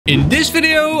this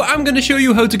video, I'm gonna show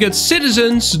you how to get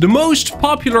Citizens, the most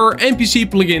popular NPC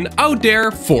plugin out there,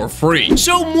 for free.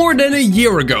 So more than a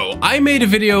year ago, I made a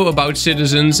video about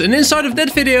Citizens, and inside of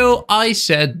that video, I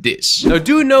said this. Now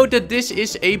do note that this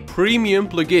is a premium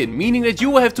plugin, meaning that you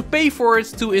will have to pay for it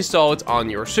to install it on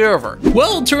your server.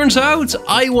 Well, it turns out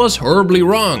I was horribly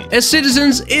wrong, as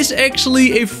Citizens is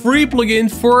actually a free plugin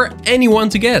for anyone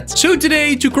to get. So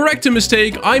today, to correct the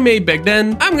mistake I made back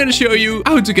then, I'm gonna show you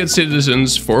how to get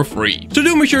Citizens for free. So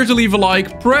do make sure to leave a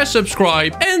like, press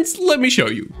subscribe, and let me show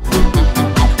you.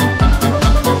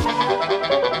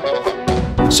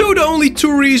 So the only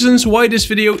two reasons why this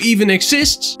video even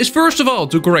exists is, first of all,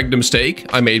 to correct the mistake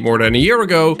I made more than a year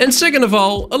ago, and second of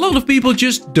all, a lot of people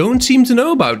just don't seem to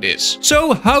know about this.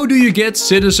 So how do you get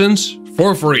Citizens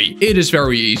for free? It is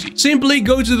very easy. Simply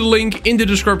go to the link in the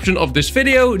description of this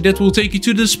video that will take you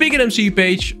to the SpeakNMC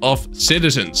page of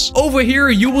Citizens. Over here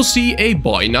you will see a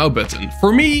buy now button.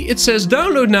 For me it says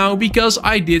download now because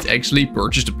I did actually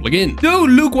purchase the plugin. Though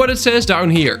look what it says down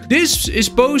here. This is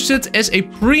posted as a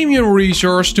premium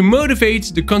resource to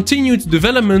motivate the continued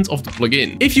development of the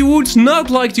plugin. If you would not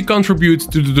like to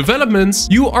contribute to the development,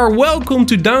 you are welcome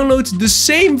to download the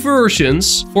same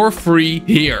versions for free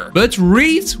here. But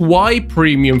read why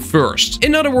premium first.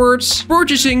 In other words,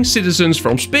 purchasing Citizens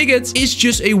from Spigot is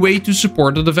just a way to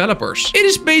support the developers. It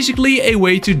is basically a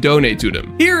way to donate to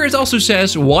them. Here it also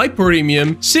says why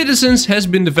premium. Citizens has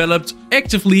been developed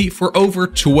actively for over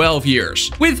 12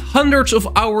 years, with hundreds of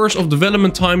hours of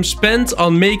development time spent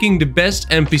on making the best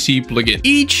NPC plugin.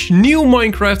 Each new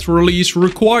Minecraft release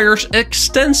requires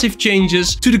extensive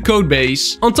changes to the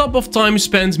codebase, on top of time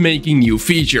spent making new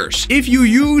features. If you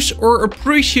use or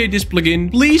appreciate this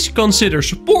plugin, please consider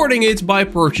supporting it by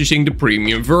purchasing the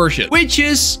premium version, which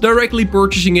is directly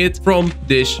purchasing it from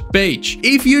this page.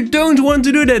 If you don't want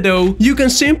to do that though, you can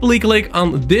simply click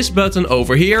on this button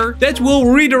over here. That will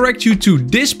redirect you to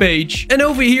this page, and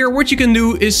over here what you can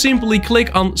do is simply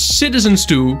click on Citizens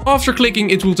 2. After clicking,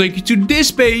 it will take you to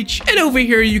this page, and over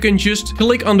here you can just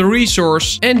click on the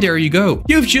resource, and there you go.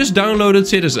 You've just downloaded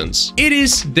Citizens. It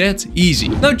is that easy.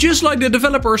 Now, just like the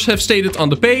developers have stated on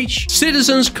the page,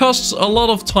 Citizens costs a lot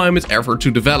of time and effort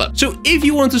to develop. So if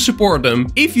you want to support them,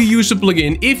 if you use the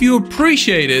plugin, if you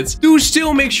appreciate it, do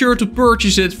still make sure to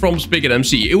purchase it from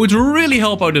SpeakNMC. It would really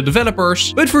help out the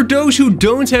developers. But for those who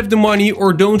don't have the money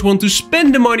or don't want to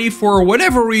spend the money for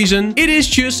whatever reason, it is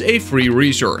just a free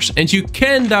resource and you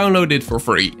can download it for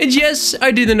free. And yes,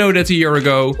 I didn't know that a year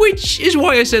ago, which is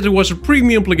why I said it was a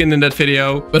premium plugin in that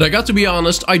video. But I got to be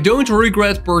honest, I don't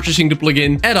regret purchasing the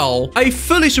plugin at all. I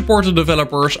fully support the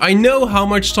developers. I know how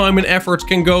much time and effort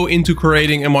can go into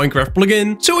creating a Minecraft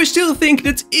plugin. So I still think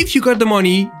that if you got the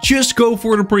money, just go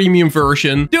for the premium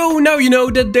version. Though now you know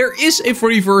that there is a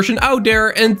free version out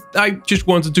there, and I just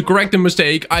wanted to correct the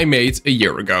mistake I made a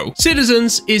year ago.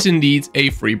 Citizens is indeed a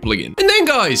free plugin. And then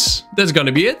guys, that's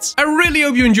gonna be it. I really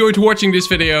hope you enjoyed watching this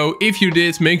video. If you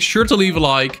did, make sure to leave a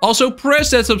like. Also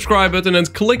press that subscribe button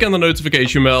and click on the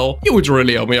notification bell. You would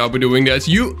really help me out by doing that.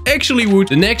 You actually would.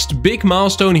 The next big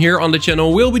milestone here on the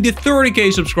channel will be the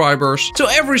 30k subscribers. So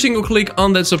every single click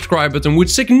on that subscribe button would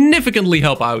significantly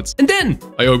help out. And then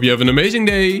I hope you have an amazing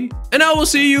day, and I will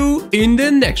see you in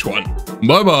the next one.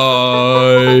 Bye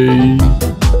bye.